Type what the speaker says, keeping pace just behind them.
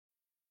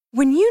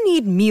When you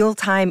need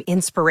mealtime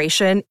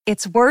inspiration,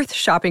 it's worth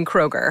shopping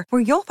Kroger,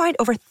 where you'll find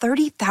over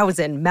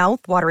 30,000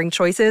 mouth-watering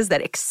choices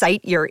that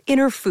excite your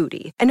inner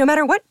foodie. And no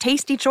matter what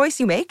tasty choice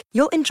you make,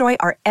 you'll enjoy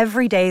our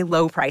everyday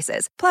low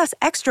prices, plus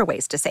extra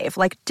ways to save,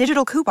 like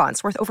digital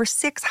coupons worth over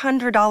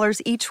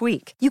 $600 each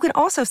week. You can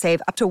also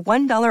save up to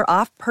 $1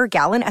 off per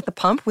gallon at the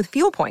pump with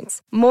fuel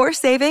points. More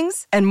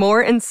savings and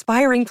more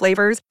inspiring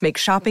flavors make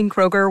shopping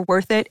Kroger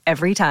worth it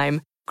every time.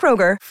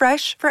 Kroger,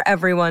 fresh for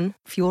everyone.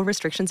 Fuel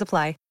restrictions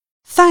apply.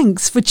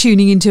 Thanks for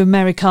tuning into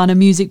Americana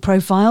Music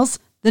Profiles.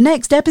 The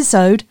next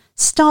episode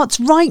starts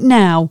right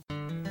now.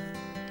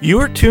 You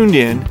are tuned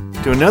in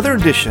to another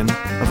edition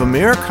of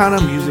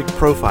Americana Music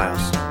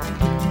Profiles,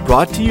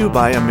 brought to you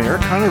by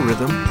Americana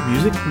Rhythm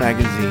Music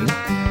Magazine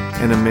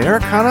and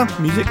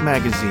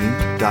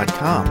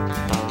AmericanaMusicMagazine.com.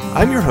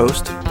 I'm your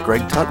host,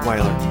 Greg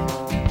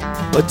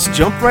Tutwiler. Let's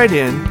jump right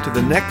in to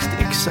the next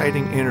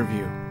exciting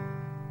interview.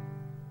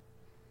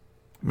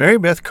 Mary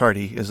Beth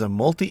Carty is a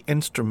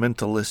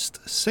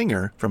multi-instrumentalist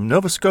singer from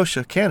Nova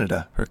Scotia,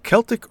 Canada. Her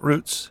Celtic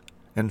roots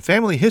and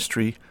family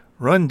history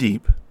run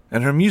deep,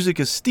 and her music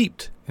is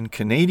steeped in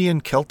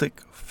Canadian Celtic,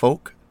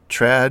 folk,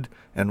 trad,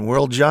 and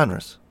world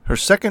genres. Her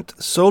second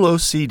solo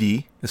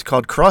CD is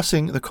called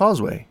Crossing the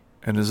Causeway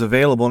and is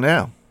available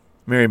now.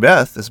 Mary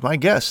Beth is my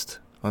guest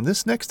on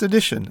this next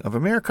edition of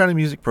Americana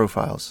Music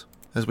Profiles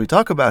as we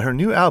talk about her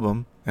new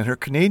album and her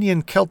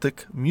Canadian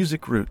Celtic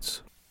music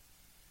roots.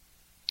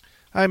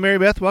 Hi, Mary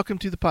Beth. Welcome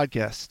to the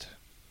podcast.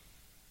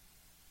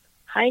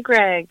 Hi,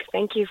 Greg.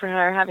 Thank you for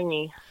having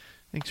me.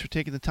 Thanks for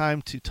taking the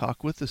time to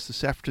talk with us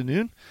this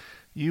afternoon.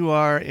 You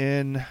are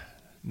in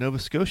Nova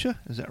Scotia,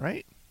 is that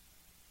right?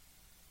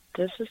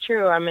 This is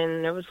true. I'm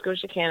in Nova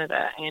Scotia,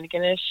 Canada,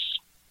 Antigonish,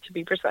 to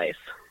be precise.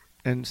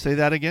 And say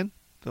that again,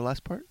 the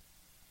last part?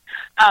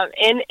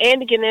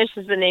 Antigonish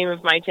is the name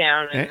of my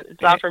town.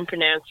 It's often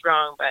pronounced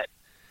wrong, but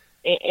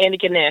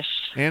Antigonish.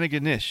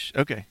 Antigonish.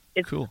 Okay,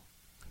 cool.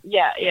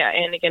 Yeah,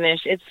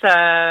 Antigonish. It's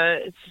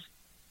the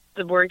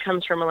word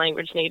comes from a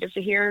language native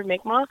to here,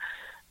 Mi'kmaq,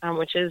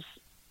 which is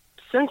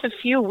since a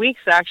few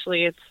weeks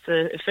actually. It's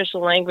the official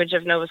language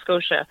of Nova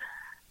Scotia,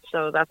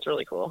 so that's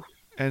really cool.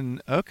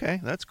 And okay,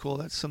 that's cool.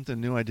 That's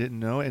something new I didn't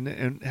know.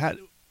 And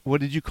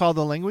what did you call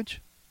the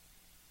language?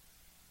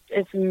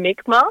 It's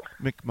Mi'kmaq.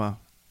 Mi'kmaq.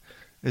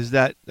 Is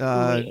that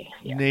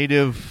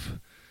native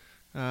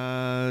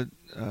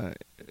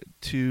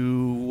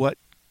to what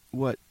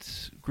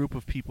group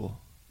of people?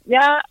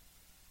 Yeah,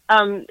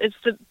 it's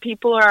the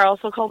people are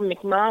also called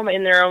Mi'kmaq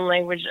in their own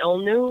language,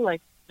 Ulnu,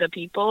 like the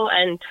people,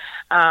 and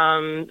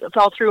it's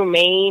all through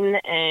Maine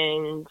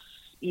and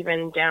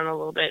even down a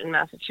little bit in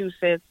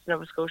Massachusetts,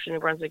 Nova Scotia, New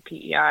Brunswick,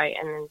 PEI,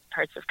 and in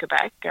parts of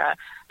Quebec.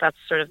 That's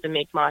sort of the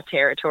Mi'kmaq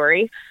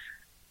territory.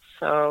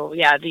 So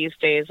yeah, these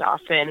days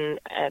often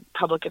at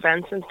public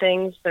events and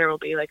things, there will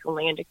be like a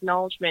land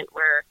acknowledgement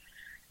where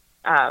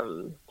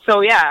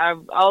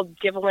I'll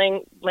give a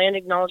land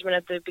acknowledgement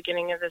at the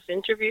beginning of this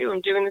interview.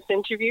 I'm doing this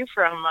interview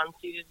from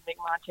unceded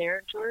Mi'kmaq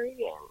territory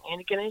in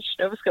Antigonish,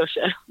 Nova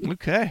Scotia.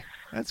 Okay,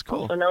 that's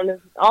cool.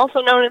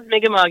 Also known as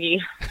Mi'kma'ki.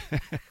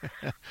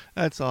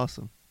 That's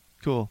awesome.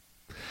 Cool.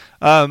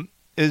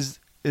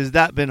 Is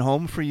that been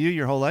home for you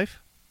your whole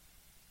life?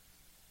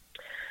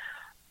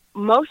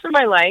 Most of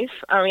my life.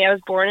 I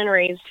was born and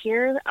raised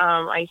here.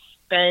 I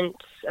spent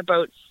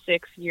about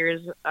 6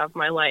 years of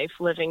my life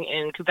living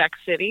in Quebec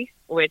City,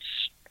 which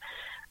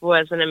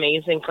was an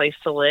amazing place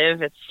to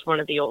live. It's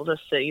one of the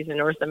oldest cities in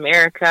North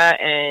America,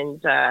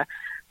 and that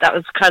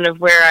was kind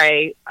of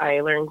where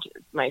I learned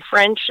my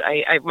French.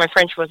 My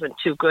French wasn't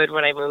too good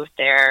when I moved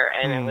there,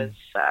 and it was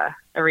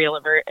a real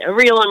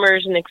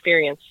immersion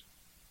experience.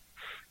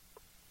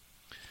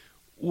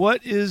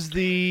 What is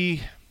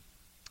the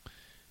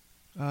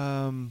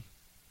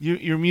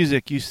your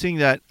music? You sing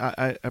that,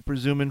 I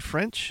presume, in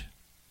French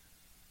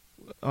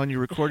on your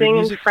recorded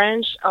music? Sing in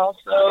French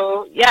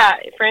also. Yeah,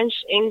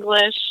 French,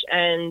 English,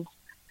 and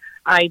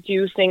I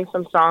do sing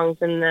some songs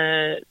in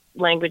the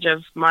language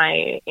of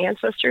my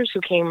ancestors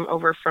who came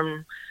over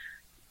from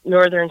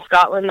northern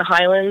Scotland, the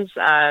Highlands,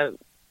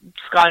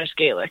 Scottish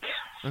Gaelic.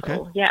 Okay.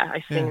 So, yeah,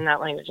 I sing in that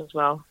language as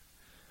well.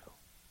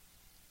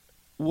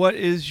 What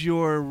is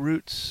your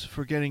roots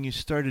for getting you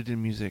started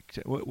in music?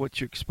 What's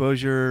your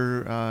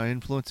exposure,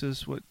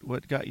 influences?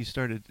 What got you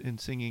started in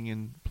singing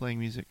and playing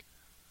music?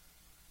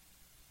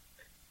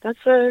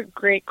 That's a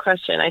great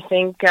question. I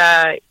think,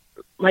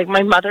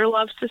 my mother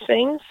loves to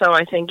sing, so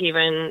I think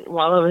even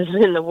while I was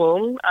in the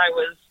womb, I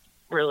was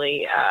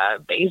really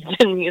based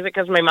in music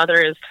because my mother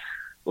is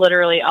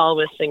literally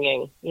always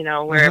singing,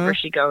 wherever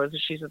she goes.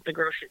 She's at the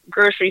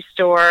grocery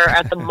store,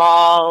 at the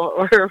mall,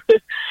 or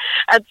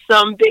at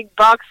some big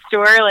box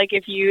store. Like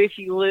if you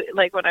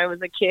like when I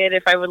was a kid,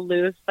 if I would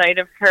lose sight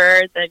of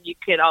her, then you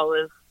could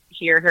always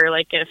hear her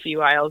like a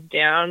few aisles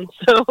down.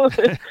 So,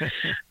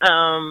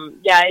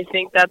 I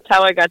think that's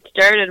how I got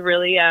started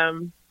really.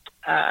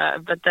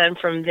 But then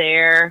from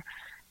there,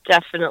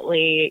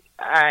 definitely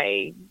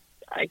I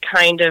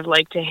kind of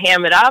like to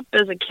ham it up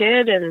as a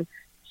kid and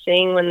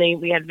sing when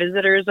we had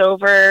visitors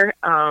over.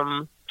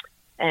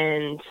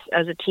 And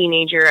as a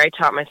teenager, I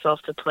taught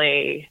myself to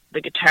play the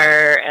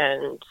guitar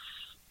and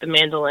the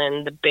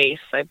mandolin, the bass.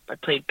 I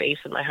played bass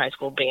in my high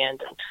school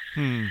band.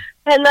 And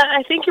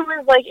I think it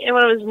was like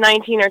when I was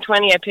 19 or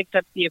 20, I picked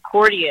up the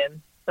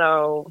accordion.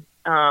 So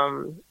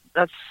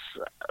that's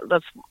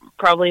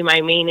probably my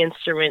main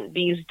instrument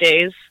these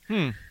days.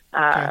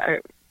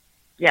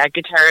 Yeah,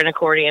 guitar and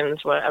accordion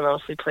is what I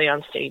mostly play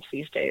on stage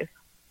these days.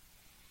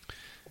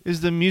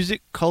 Is the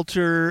music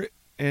culture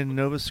in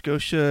Nova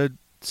Scotia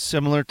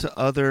similar to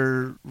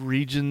other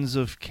regions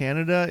of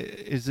Canada?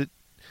 Is it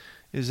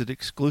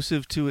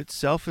exclusive to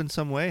itself in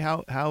some way?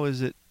 How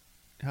is it?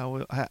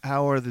 How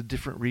are the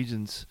different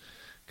regions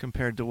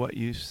compared to what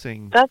you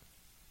sing? That's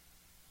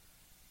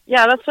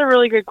a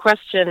really good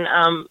question.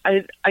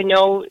 I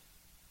know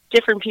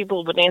different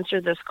people would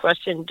answer this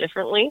question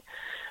differently,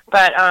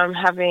 but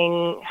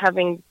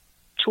having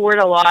toured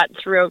a lot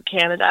throughout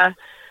Canada,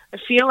 I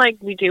feel like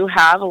we do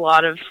have a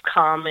lot of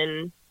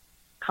common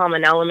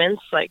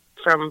elements, like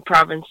from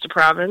province to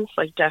province.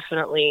 Like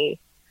definitely,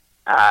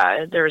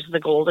 there's the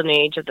golden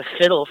age of the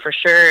fiddle for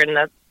sure, and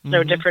that's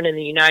no different in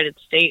the United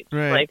States.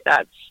 Right. Like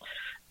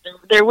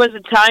there was a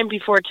time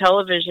before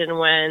television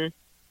when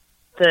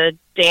the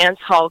dance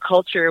hall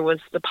culture was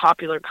the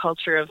popular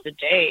culture of the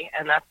day,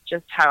 and that's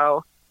just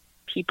how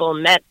people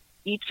met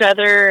each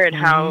other and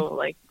how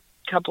like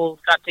couples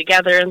got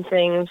together and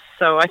things.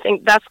 So I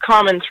think that's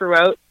common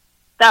throughout.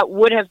 That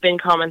would have been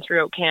common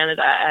throughout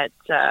Canada at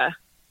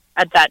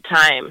that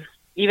time,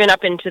 even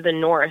up into the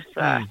north.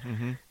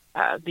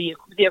 The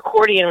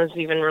accordion was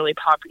even really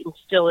popular,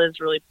 still is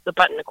really, the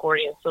button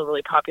accordion is still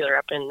really popular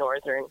up in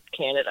northern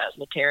Canada,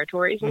 the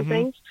territories and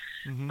things.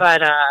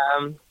 But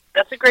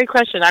that's a great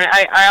question.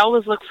 I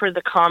always look for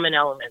the common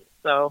elements,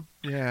 so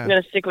I'm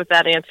going to stick with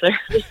that answer.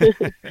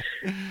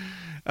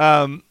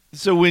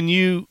 So when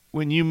you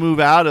move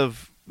out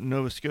of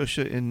Nova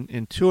Scotia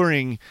in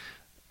touring,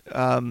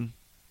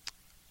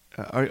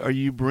 are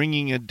you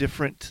bringing a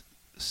different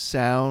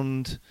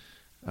sound?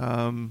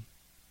 I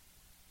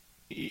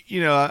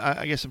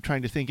guess I'm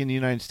trying to think. In the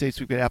United States,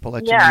 we've got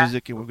Appalachian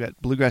music, and we've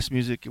got bluegrass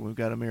music, and we've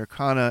got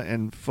Americana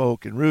and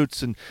folk and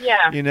roots, and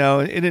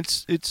and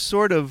it's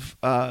sort of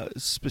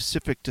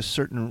specific to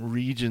certain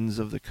regions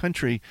of the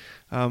country,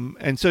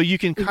 and so you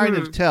can kind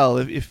of tell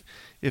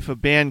if a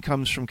band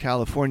comes from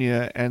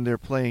California and they're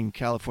playing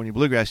California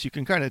bluegrass, you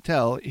can kind of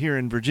tell here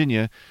in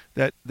Virginia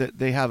that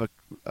they have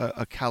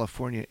a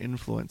California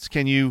influence.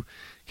 Can you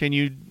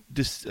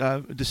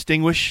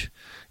distinguish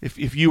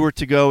if you were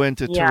to go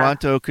into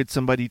Toronto? Could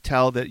somebody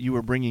tell that you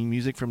were bringing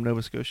music from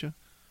Nova Scotia?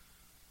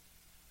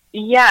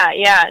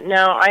 Yeah.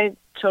 No, I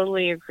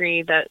totally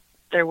agree that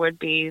there would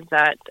be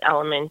that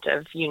element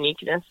of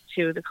uniqueness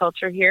to the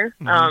culture here.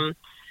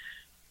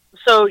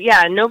 So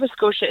Nova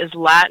Scotia is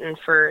Latin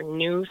for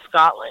New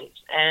Scotland,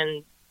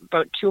 and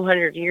about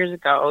 200 years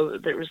ago,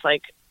 there was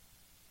like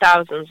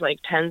thousands, like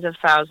tens of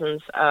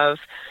thousands of,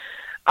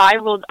 I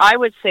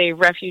would say,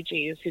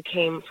 refugees who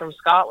came from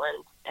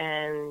Scotland,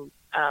 and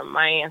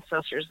my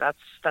ancestors, that's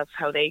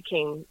how they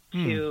came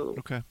to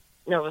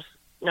Nova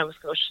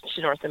Scotia,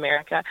 to North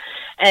America.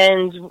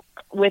 And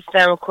with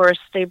them, of course,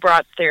 they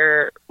brought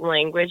their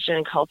language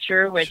and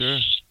culture, which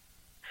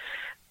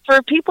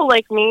for people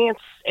like me,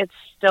 it's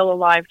still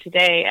alive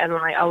today. And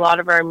a lot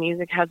of our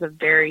music has a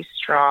very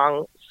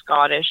strong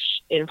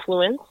Scottish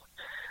influence.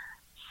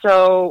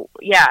 So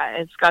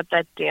it's got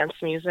that dance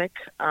music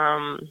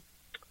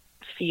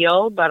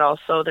feel, but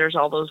also there's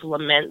all those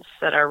laments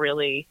that are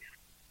really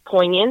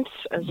poignant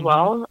as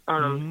well.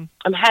 I'm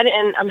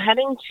heading,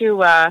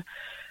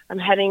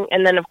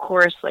 and then of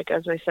course, like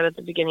as I said at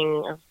the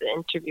beginning of the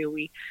interview,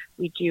 we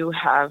do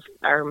have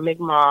our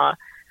Mi'kmaq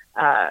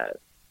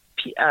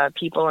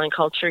people and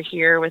culture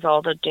here with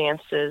all the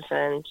dances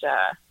and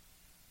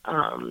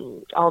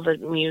all the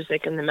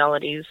music and the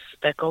melodies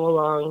that go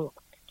along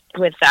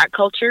with that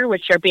culture,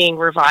 which are being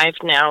revived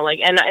now.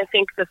 And I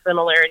think the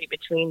similarity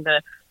between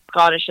the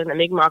Scottish and the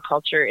Mi'kmaq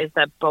culture is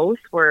that both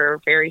were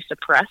very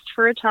suppressed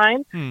for a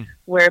time,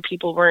 where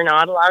people were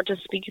not allowed to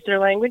speak their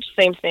language.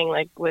 Same thing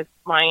like with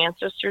my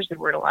ancestors, they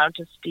weren't allowed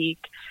to speak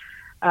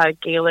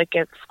Gaelic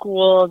at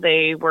school.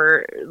 They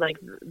were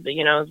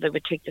they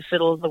would take the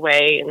fiddles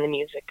away, and the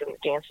music and the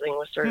dancing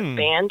was sort of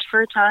banned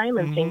for a time.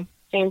 And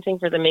same thing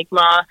for the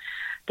Mi'kmaq.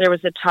 There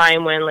was a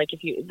time when,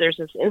 there's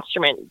this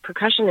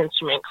percussion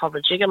instrument called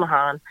the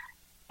jigamahan,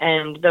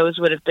 and those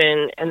would have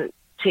been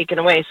taken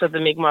away. So the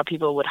Mi'kmaq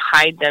people would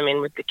hide them in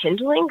with the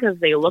kindling because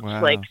they looked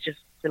like just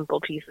simple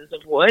pieces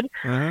of wood.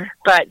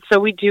 But so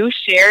we do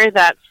share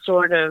that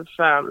sort of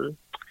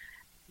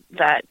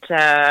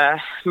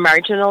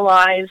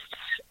marginalized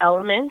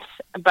element.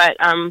 But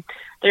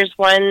there's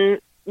one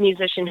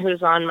musician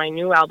who's on my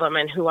new album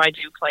and who I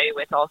do play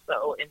with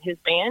also in his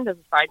band as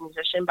a side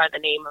musician by the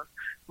name of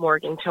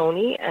Morgan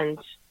Tony, and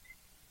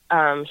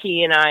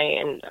he and I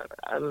and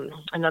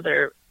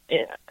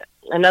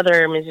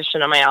another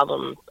musician on my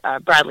album,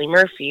 Bradley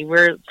Murphy,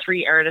 we're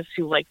three artists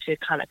who like to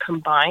kind of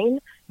combine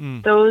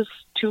those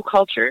two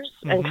cultures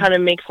and kind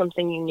of make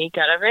something unique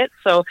out of it.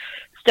 So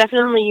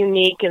definitely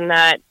unique in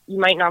that you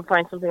might not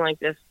find something like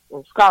this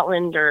in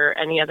Scotland or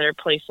any other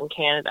place in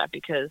Canada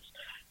because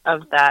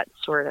of that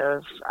sort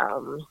of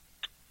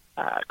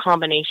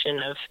combination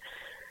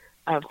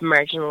of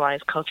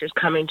marginalized cultures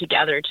coming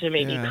together to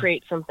maybe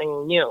create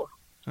something new.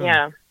 Oh,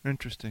 yeah.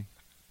 Interesting.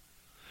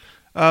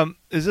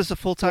 Is this a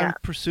full-time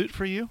pursuit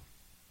for you?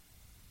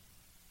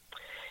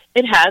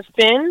 It has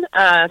been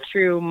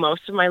through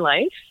most of my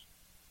life.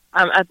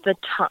 At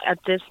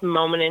this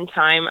moment in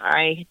time,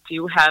 I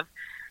do have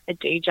a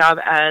day job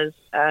as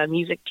a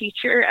music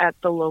teacher at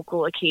the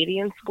local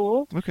Acadian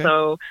school. Okay.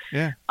 So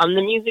I'm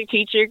the music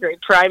teacher,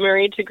 grade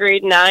primary to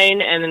grade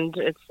 9, and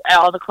it's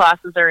all the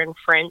classes are in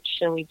French,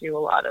 and we do a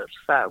lot of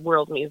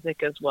world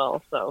music as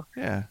well. So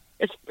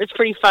it's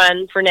pretty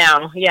fun for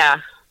now. Yeah.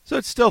 So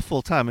it's still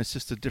full time. It's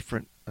just a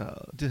different.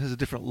 It has a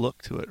different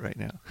look to it right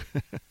now.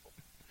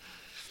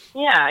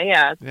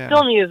 Yeah. It's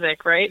still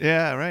music, right?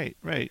 Yeah.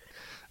 Right.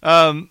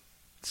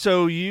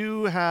 So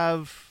you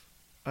have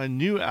a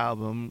new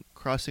album,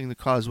 Crossing the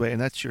Causeway,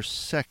 and that's your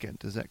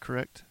second. Is that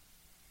correct?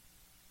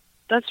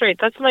 That's right.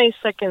 That's my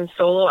second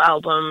solo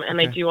album, and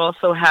I do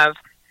also have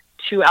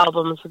 2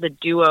 albums with a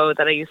duo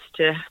that I used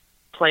to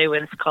play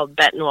with called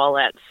Beth and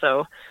Wallette.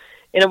 So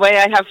in a way,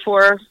 I have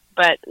 4,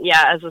 but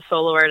as a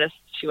solo artist,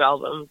 2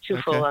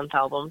 full-length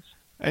albums.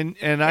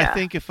 And I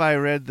think if I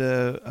read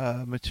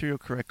the material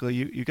correctly,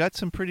 you got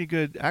some pretty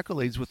good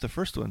accolades with the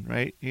first one,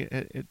 right?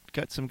 It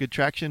got some good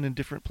traction in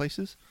different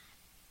places.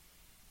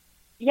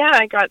 Yeah,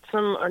 I got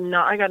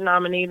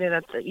nominated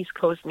at the East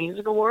Coast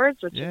Music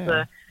Awards, which is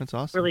that's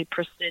awesome. Really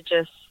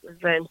prestigious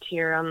event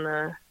here on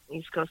the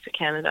East Coast of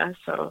Canada.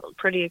 So I'm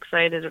pretty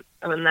excited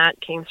when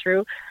that came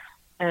through.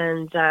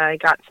 And I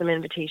got some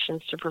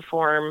invitations to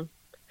perform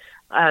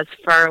as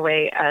far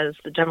away as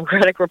the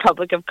Democratic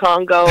Republic of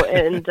Congo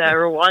and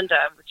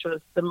Rwanda, which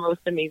was the most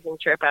amazing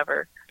trip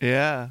ever.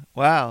 Yeah.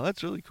 Wow.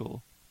 That's really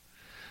cool.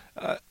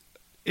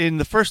 In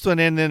the first one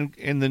and then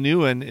in the new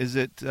one, is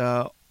it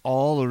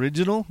all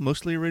original,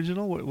 mostly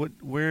original?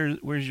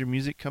 Where's your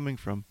music coming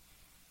from?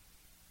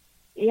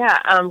 Yeah,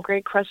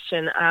 great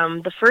question.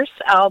 The first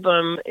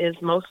album is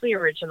mostly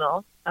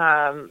original.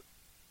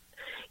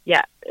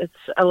 It's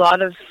a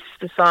lot of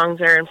the songs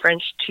are in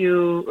French,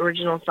 2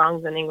 original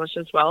songs in English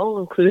as well,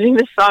 including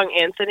the song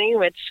Anthony,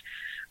 which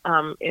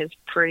is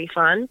pretty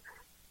fun.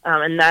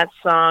 And that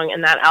song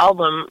and that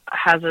album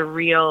has a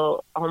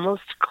real,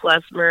 almost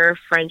klezmer,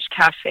 French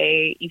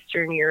cafe,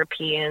 Eastern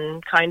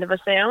European kind of a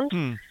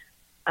sound.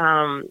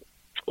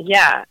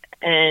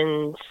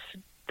 And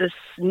this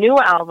new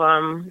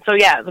album,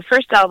 the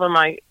first album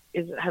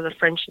has a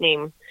French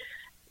name,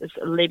 it's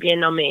Les Bien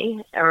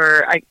Nommés,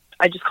 or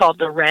I just call it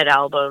the Red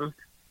Album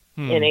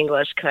in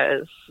English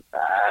because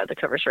the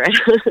cover's red.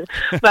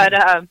 But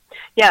and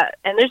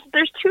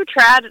there's 2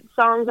 trad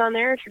songs on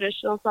there,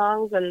 traditional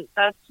songs, and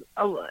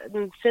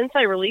and since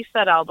I released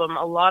that album,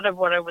 a lot of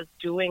what I was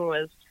doing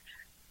was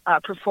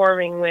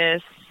performing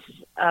with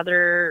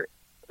other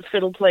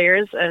fiddle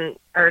players and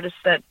artists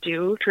that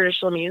do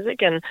traditional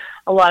music, and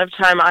a lot of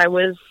time I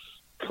was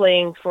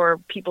playing for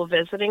people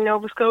visiting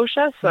Nova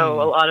Scotia,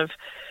 so a lot of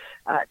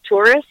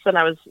tourists, and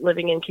I was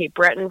living in Cape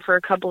Breton for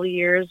a couple of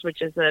years,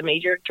 which is a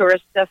major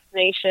tourist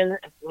destination.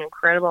 It's an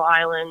incredible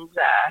island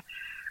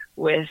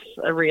with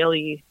a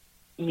really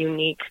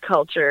unique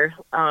culture.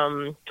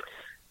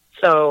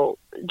 So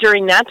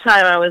during that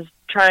time, I was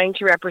trying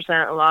to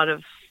represent a lot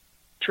of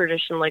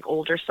tradition, like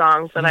older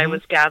songs that I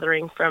was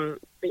gathering from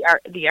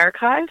the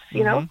archives,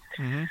 you know.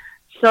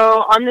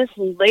 So on this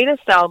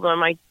latest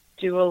album, I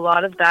do a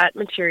lot of that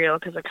material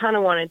because I kind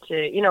of wanted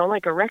to,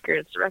 like a record.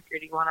 It's a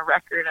record. You want a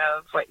record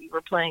of what you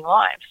were playing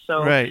live.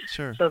 So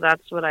So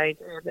that's what I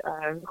did.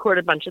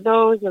 Recorded a bunch of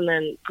those, and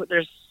then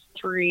there's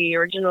 3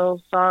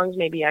 original songs.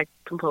 Maybe I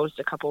composed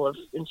a couple of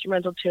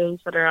instrumental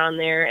tunes that are on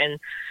there, and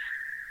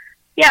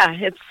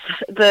it's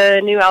the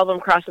new album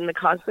Crossing the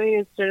Causeway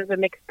is sort of a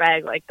mixed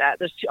bag like that.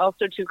 There's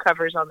also 2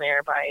 covers on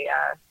there by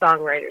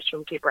songwriters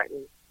from Cape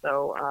Breton.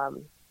 So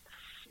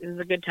it was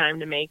a good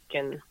time to make,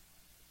 and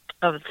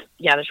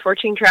there's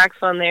 14 tracks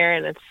on there,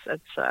 and it's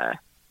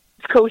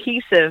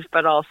cohesive,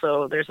 but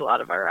also there's a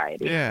lot of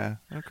variety. Yeah.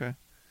 Okay.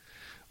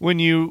 When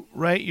you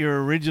write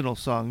your original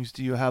songs,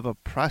 do you have a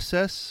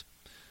process?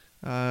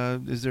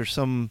 Is there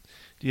do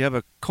you have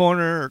a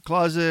corner or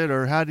closet,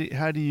 or how do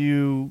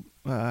you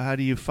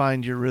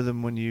find your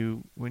rhythm when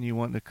you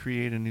want to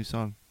create a new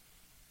song?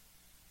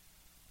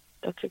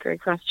 That's a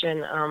great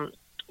question.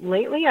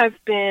 Lately I've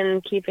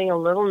been keeping a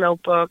little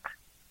notebook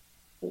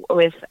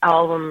with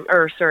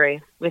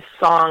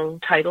song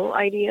title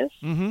ideas,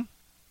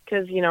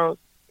 because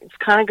it's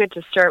kind of good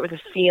to start with a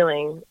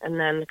feeling and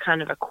then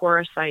kind of a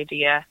chorus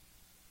idea,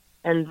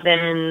 and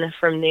then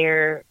from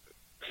there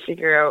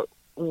figure out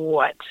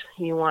what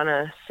you want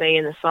to say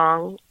in the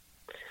song.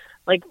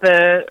 Like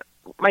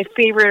my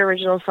favorite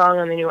original song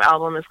on the new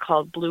album is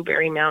called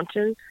Blueberry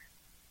Mountain,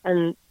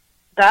 and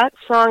that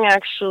song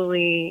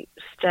actually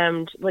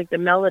the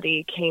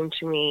melody came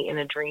to me in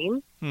a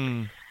dream.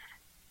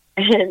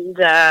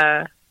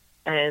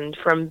 And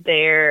from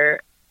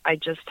there, I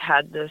just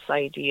had this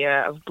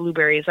idea of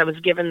blueberries. I was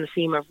given the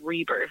theme of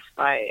rebirth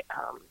by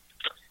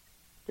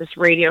this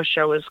radio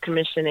show was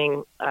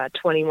commissioning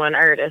 21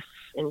 artists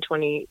in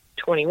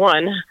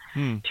 2021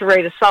 to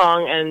write a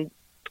song, and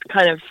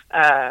kind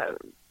of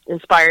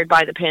inspired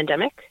by the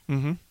pandemic.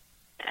 Mm-hmm.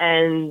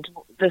 And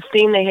the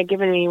theme they had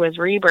given me was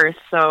rebirth.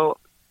 So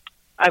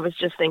I was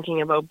just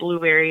thinking about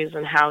blueberries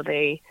and how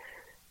they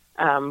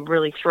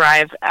really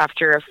thrive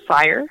after a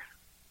fire.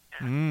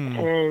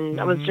 And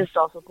I was just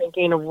also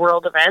thinking of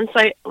world events.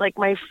 I like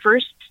my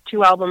first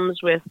two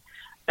albums with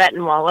Beth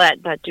and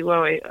Wallette, that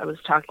duo I was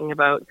talking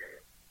about.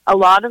 A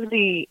lot of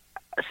the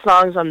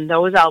songs on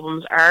those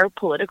albums are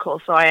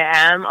political, so I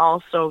am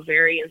also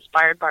very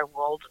inspired by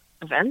world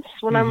events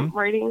when I'm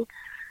writing.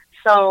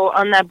 So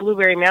on that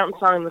Blueberry Mountain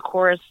song, the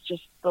chorus,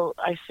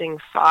 I sing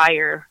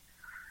fire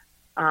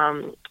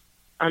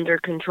under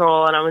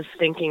control, and I was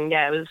thinking,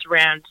 it was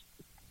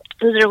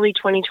early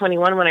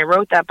 2021 when I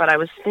wrote that, but I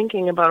was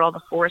thinking about all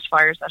the forest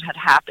fires that had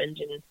happened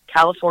in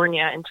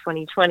California in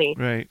 2020.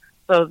 Right.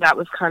 So that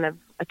was kind of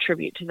a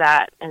tribute to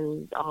that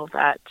and all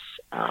that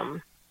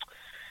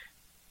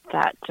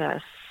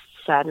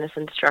sadness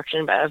and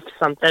destruction, but of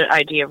the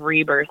idea of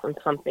rebirth and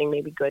something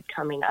maybe good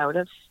coming out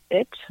of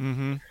it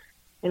in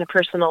a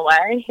personal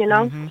way, you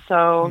know?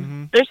 So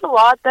there's a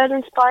lot that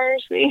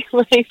inspires me.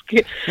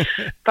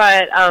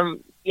 But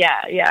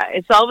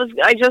it's always,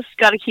 I just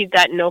got to keep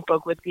that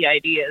notebook with the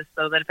ideas,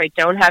 so that if I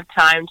don't have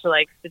time to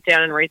like sit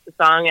down and write the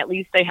song, at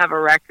least I have a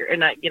record,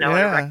 and a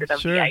record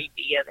of the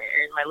idea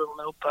there in my little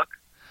notebook.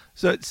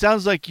 So it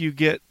sounds like you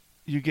get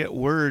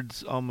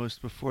words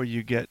almost before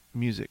you get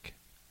music.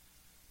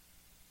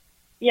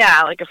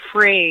 Yeah, like a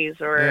phrase,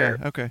 or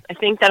okay. I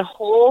think that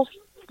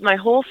my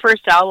whole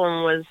first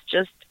album was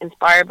just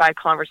inspired by a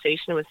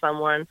conversation with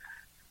someone.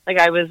 Like,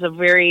 I was a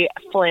very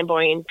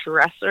flamboyant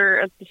dresser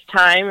at this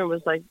time. It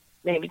was like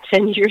maybe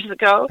 10 years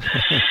ago.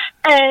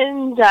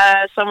 And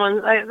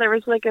there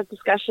was like a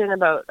discussion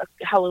about a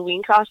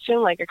Halloween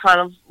costume. Like, I kind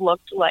of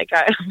looked like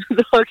I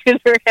was walking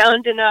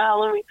around in a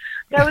Halloween.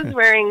 I was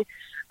wearing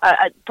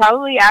I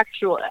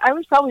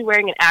was probably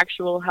wearing an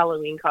actual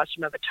Halloween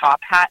costume of a top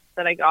hat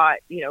that I got,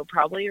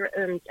 probably.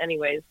 And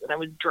anyways, and I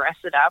would dress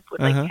it up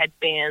with like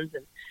headbands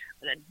and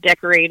I'd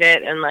decorate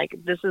it, and like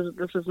this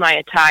is my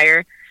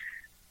attire.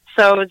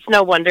 So it's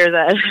no wonder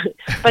that.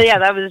 But yeah,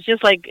 that was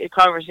just like a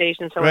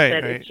conversation. Someone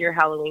said it's your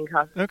Halloween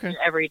costume,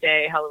 your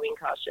everyday Halloween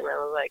costume, and I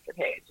was like,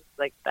 okay, just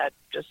like that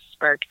just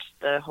sparked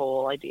the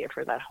whole idea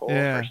for that whole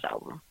first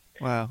album.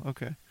 Wow.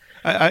 Okay.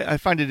 I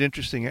find it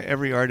interesting.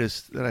 Every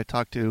artist that I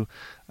talk to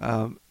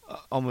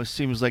almost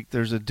seems like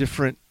there's a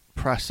different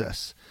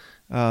process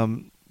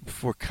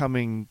for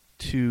coming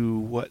to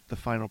what the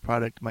final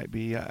product might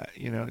be.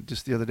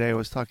 Just the other day I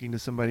was talking to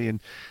somebody,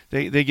 and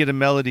they get a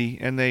melody,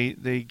 and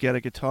they get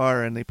a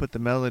guitar, and they put the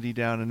melody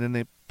down, and then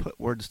they put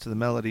words to the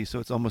melody. So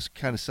it's almost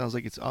kind of sounds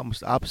like it's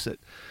almost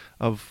opposite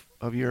of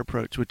your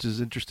approach, which is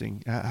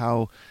interesting.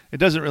 How it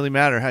doesn't really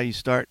matter how you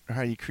start or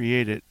how you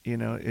create it.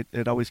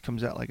 It always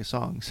comes out like a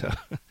song. So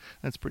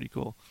that's pretty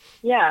cool.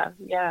 Yeah.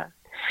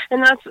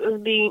 And that's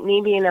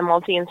me being a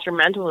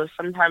multi-instrumentalist.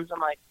 Sometimes I'm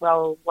like,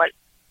 well,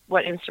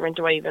 what instrument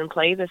do I even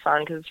play this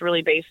on? Because it's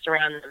really based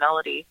around the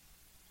melody.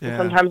 Yeah. And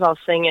sometimes I'll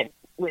sing it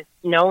with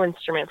no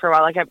instrument for a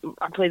while. Like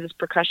I play this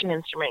percussion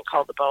instrument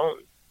called the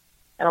bones.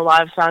 And a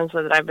lot of songs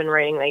that I've been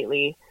writing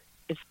lately,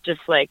 it's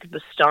just like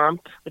the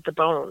stomp with the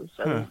bones.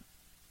 And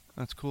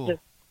that's cool.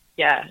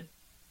 Yeah.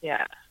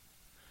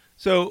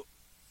 So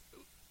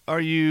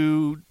do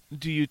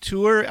you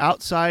tour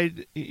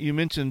outside? You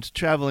mentioned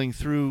traveling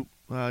through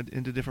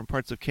into different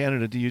parts of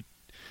Canada. Do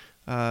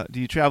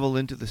you travel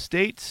into the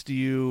States? Do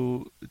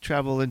you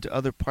travel into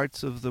other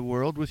parts of the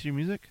world with your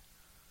music?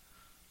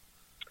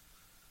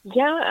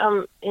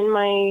 Yeah,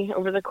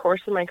 over the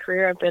course of my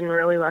career, I've been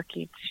really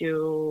lucky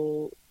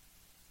to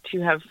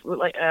have,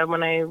 like,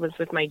 when I was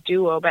with my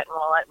duo, Beth and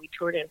Wallette, we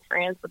toured in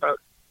France about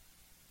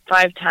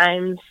 5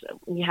 times.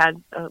 We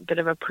had a bit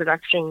of a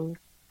production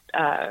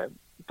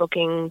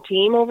booking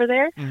team over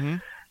there.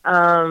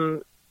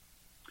 And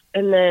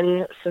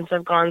then since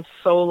I've gone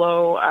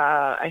solo,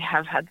 I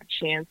have had the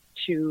chance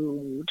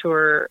to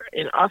tour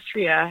in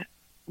Austria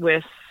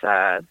with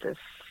this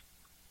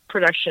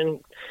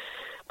production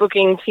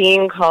booking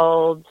team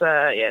called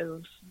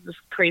this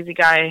crazy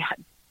guy,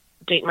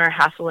 Dietmar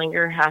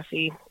Hasselinger.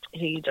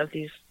 He does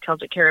these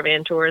Celtic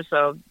caravan tours,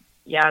 so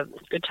yeah,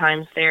 good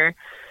times there.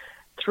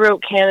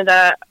 Throughout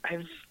Canada,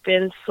 I've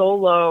been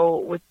solo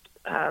with,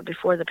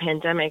 before the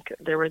pandemic,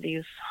 there were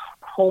these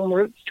home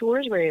roots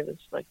tours where it was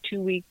like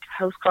 2-week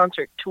house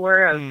concert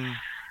tour of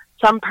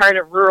some part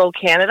of rural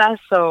Canada.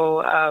 So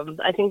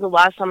I think the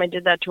last time I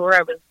did that tour,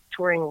 I was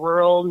touring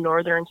rural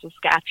northern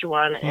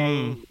Saskatchewan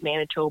and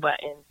Manitoba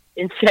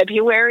in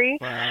February.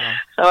 Wow.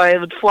 So I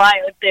would fly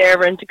out there,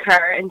 rent a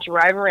car, and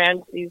drive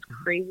around to these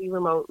crazy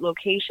remote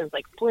locations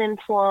like Flin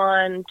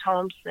Flon,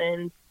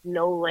 Thompson,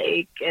 Snow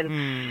Lake,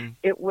 and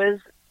it was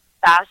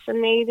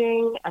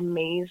fascinating,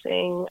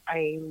 amazing.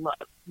 I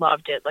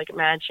loved it. Like,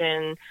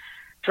 imagine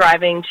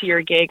driving to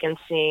your gig and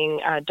seeing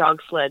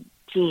dog sled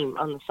team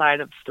on the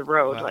side of the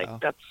road. Wow.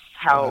 Like, that's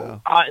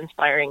how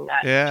awe-inspiring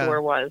that Yeah.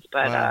 tour was.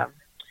 But Wow.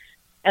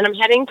 and I'm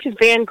heading to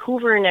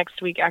Vancouver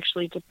next week,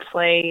 actually, to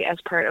play as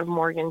part of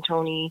Morgan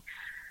Tony's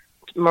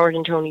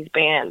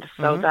band.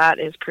 So that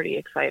is pretty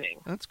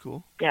exciting. That's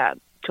cool. Yeah,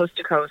 coast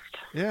to coast.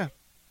 Yeah.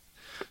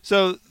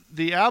 So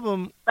the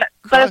album...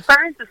 But as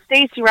far as the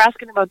States, you were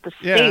asking about the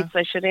Yeah. States.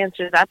 I should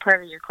answer that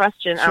part of your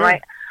question. Sure.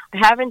 I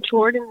haven't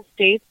toured in the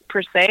States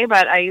per se,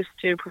 but I used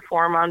to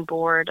perform on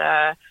board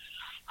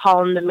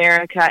Holland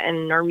America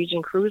and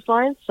Norwegian cruise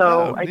lines.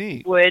 So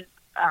I would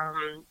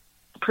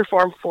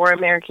perform for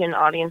American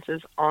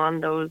audiences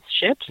on those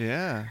ships.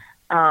 Yeah.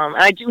 And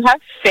I do have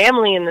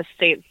family in the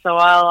States, so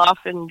I'll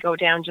often go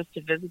down just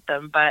to visit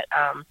them, but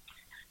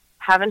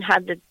haven't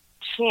had the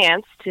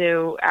chance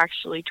to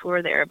actually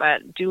tour there,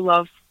 but do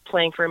love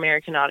playing for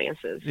American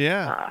audiences.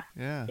 Yeah.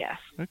 Yes.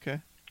 Okay.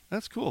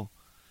 That's cool.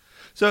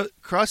 So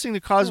Crossing the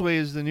Causeway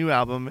is the new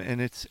album,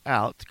 and it's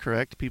out,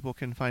 correct? People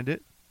can find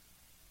it?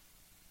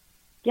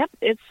 Yep,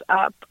 it's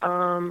up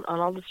on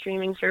all the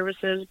streaming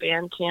services,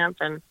 Bandcamp,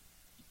 and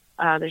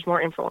there's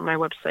more info on my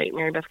website,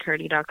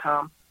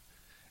 marybethcarty.com.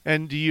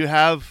 And do you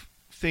have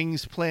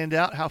things planned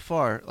out? How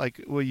far?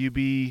 Like, will you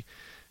be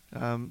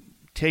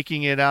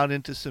taking it out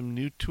into some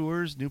new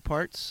tours, new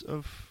parts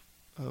of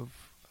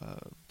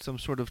some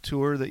sort of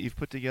tour that you've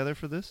put together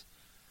for this?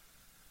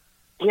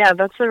 Yeah,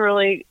 that's a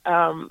really...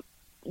 I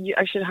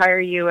should hire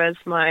you as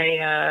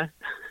my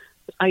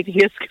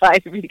ideas guy,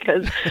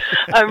 because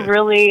I'm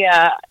really...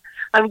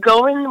 I'm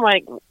going,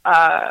 like,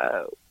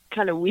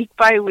 kind of week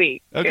by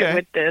week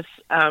with this.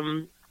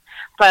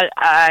 But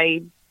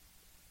I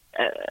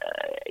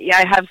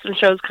have some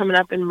shows coming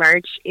up in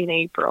March, in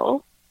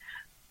April.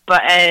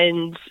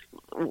 I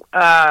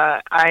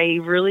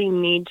really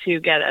need to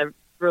get a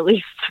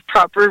really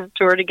proper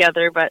tour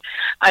together, but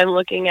I'm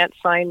looking at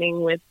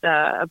signing with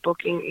a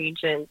booking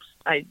agent.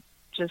 I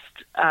just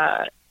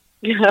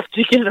have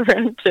to get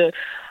around to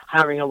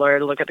having a lawyer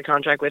to look at the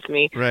contract with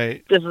me.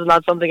 Right. This is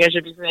not something I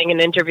should be saying in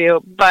an interview,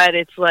 but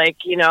it's like,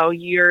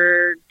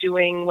 you're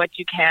doing what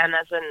you can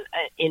as an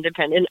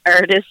independent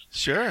artist.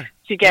 Sure.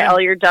 To get all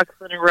your ducks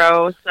in a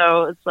row.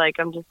 So it's like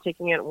I'm just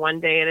taking it one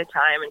day at a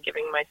time and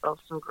giving myself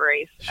some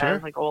grace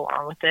as I go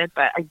along with it.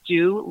 But I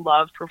do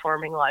love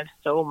performing live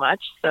so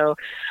much. So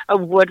I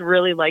would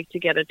really like to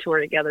get a tour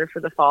together for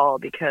the fall,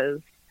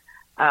 because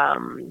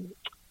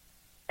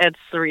it's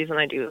the reason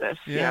I do this,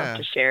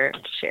 to share.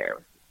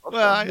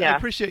 Well, I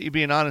appreciate you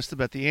being honest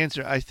about the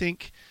answer. I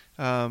think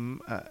I'm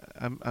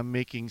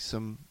making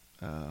some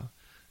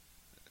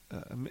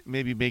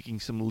maybe making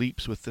some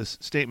leaps with this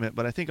statement,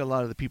 but I think a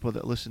lot of the people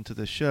that listen to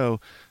this show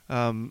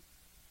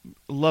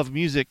love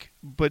music,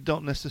 but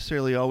don't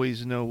necessarily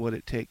always know what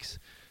it takes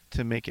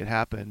to make it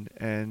happen.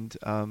 And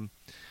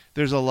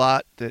there's a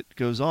lot that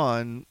goes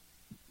on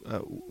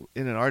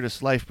in an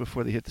artist's life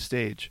before they hit the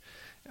stage.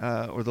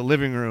 Or the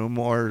living room,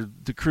 or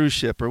the cruise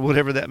ship, or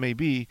whatever that may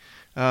be,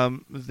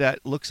 that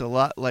looks a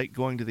lot like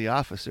going to the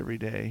office every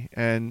day.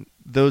 And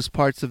those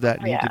parts of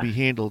that need to be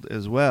handled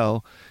as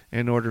well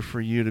in order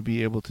for you to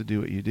be able to do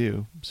what you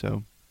do.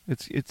 So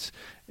it's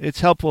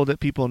helpful that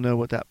people know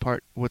what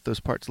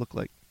those parts look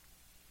like.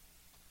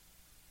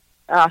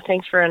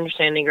 Thanks for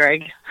understanding,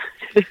 Greg.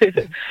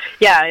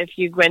 Yeah, if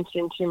you went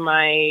into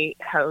my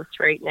house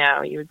right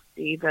now, you would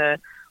see the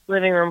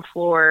living room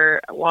floor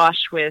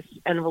washed with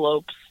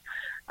envelopes.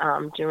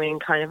 Doing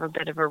kind of a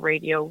bit of a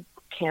radio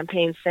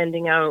campaign,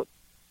 sending out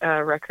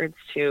records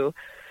to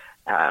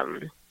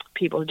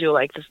people who do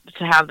like this,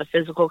 to have the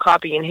physical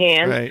copy in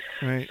hand.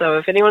 Right. So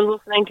if anyone's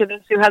listening to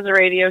this who has a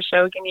radio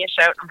show, give me a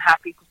shout. I'm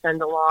happy to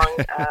send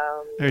along.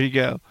 There you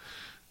go.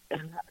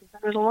 I'm happy to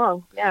send it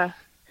along. Yeah.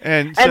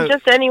 And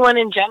just anyone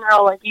in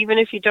general, like even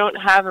if you don't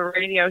have a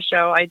radio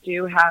show, I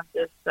do have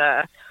this.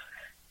 If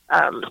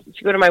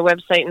you go to my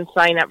website and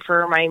sign up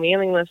for my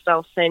mailing list,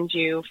 I'll send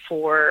you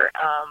 4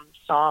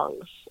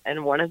 songs.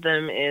 And one of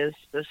them is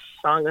this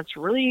song that's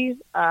really,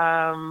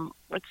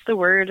 what's the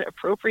word,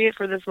 appropriate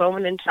for this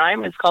moment in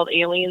time. It's called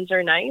Aliens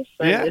Are Nice.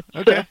 And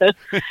okay.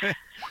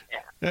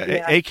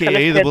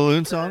 AKA the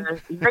balloon song?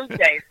 Great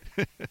day.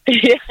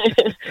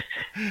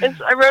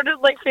 I wrote it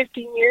like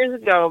 15 years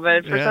ago,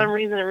 but for some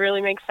reason it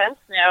really makes sense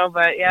now.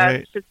 But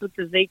it fits with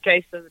the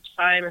zeitgeist of the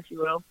time, if you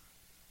will.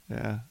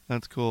 Yeah,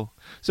 that's cool.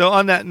 So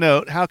on that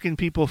note, how can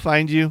people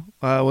find you?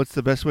 What's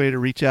the best way to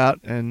reach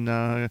out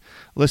and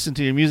listen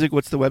to your music?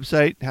 What's the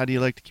website? How do you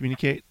like to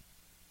communicate?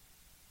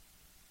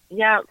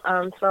 Yeah,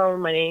 so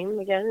my name,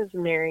 again, is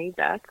Mary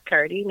Beth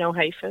Carty, no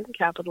hyphen,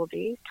 capital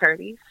D,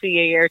 Carty,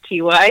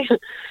 Carty.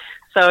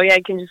 So, you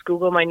can just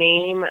Google my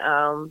name.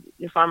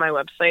 You'll find my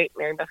website,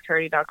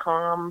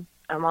 marybethcarty.com.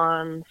 I'm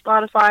on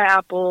Spotify,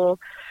 Apple,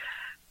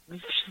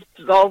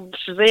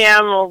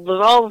 Shazam,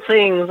 all the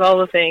things,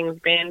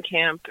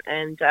 Bandcamp,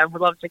 and I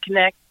would love to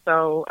connect.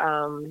 So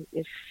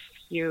if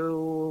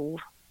you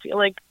feel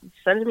like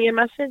sending me a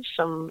message,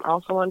 I'm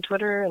also on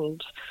Twitter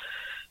and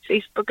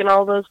Facebook and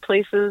all those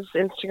places,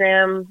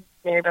 Instagram,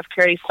 Mary Beth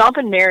Carty.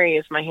 Stompin' Mary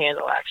is my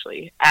handle,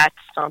 actually, at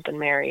Stompin'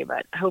 Mary,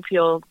 but I hope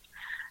you'll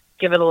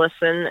give it a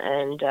listen.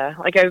 And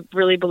like, I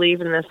really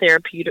believe in the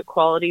therapeutic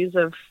qualities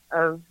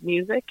of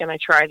music, and I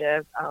try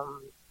to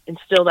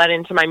instill that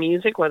into my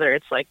music, whether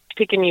it's like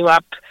picking you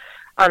up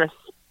on a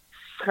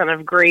kind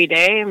of gray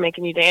day and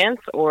making you dance,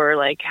 or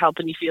like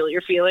helping you feel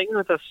your feelings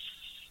with a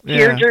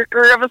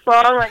tearjerker of a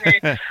song.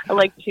 Like I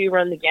like to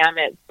run the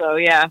gamut. So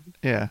yeah,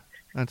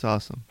 that's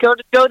awesome. Go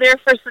there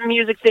for some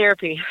music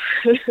therapy.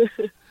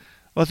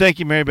 Well, thank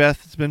you, Mary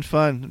Beth. It's been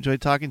fun.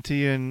 Enjoyed talking to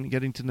you and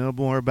getting to know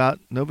more about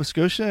Nova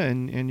Scotia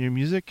and your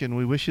music, and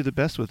we wish you the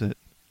best with it.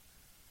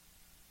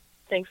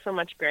 Thanks so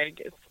much, Greg.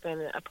 It's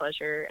been a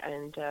pleasure,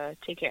 and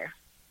take care.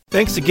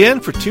 Thanks again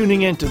for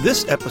tuning in to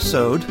this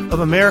episode of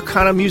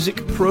Americana Music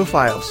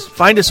Profiles.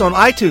 Find us on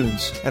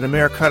iTunes at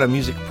Americana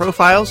Music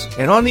Profiles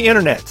and on the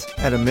internet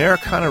at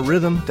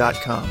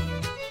americanarhythm.com.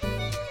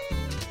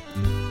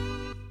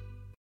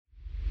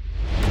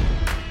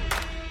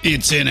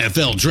 It's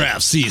NFL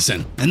draft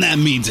season, and that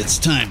means it's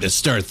time to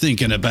start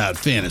thinking about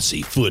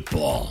fantasy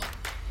football.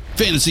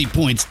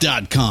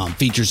 FantasyPoints.com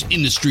features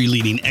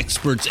industry-leading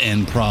experts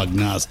and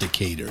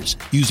prognosticators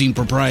using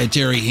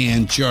proprietary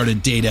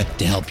hand-charted data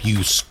to help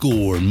you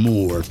score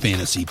more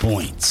fantasy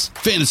points.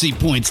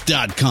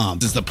 FantasyPoints.com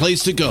is the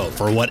place to go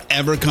for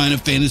whatever kind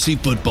of fantasy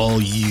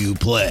football you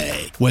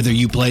play. Whether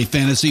you play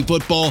fantasy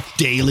football,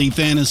 daily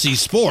fantasy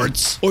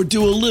sports, or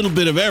do a little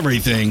bit of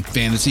everything,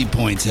 Fantasy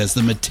Points has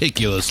the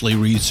meticulously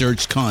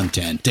researched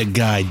content to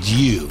guide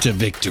you to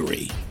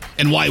victory.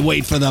 And why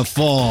wait for the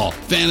fall?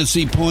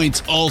 Fantasy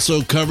Points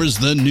also covers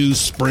the new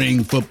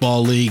spring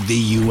football league,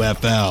 the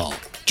UFL.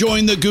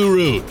 Join the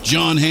guru,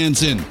 John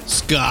Hansen,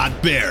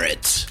 Scott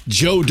Barrett,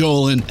 Joe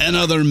Dolan, and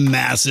other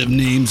massive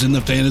names in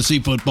the fantasy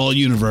football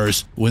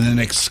universe with an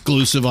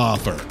exclusive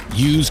offer.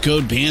 Use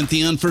code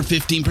Pantheon for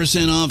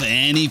 15% off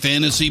any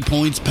Fantasy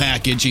Points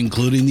package,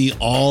 including the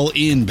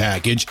all-in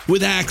package,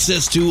 with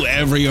access to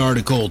every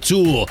article,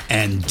 tool,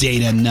 and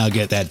data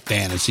nugget that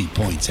Fantasy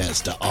Points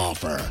has to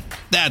offer.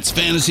 That's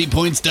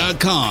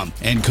FantasyPoints.com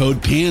and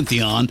code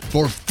Pantheon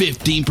for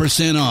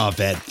 15% off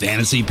at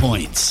Fantasy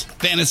Points.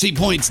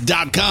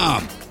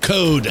 FantasyPoints.com,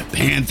 code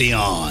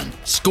Pantheon.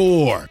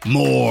 Score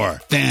more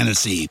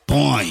fantasy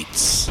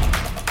points.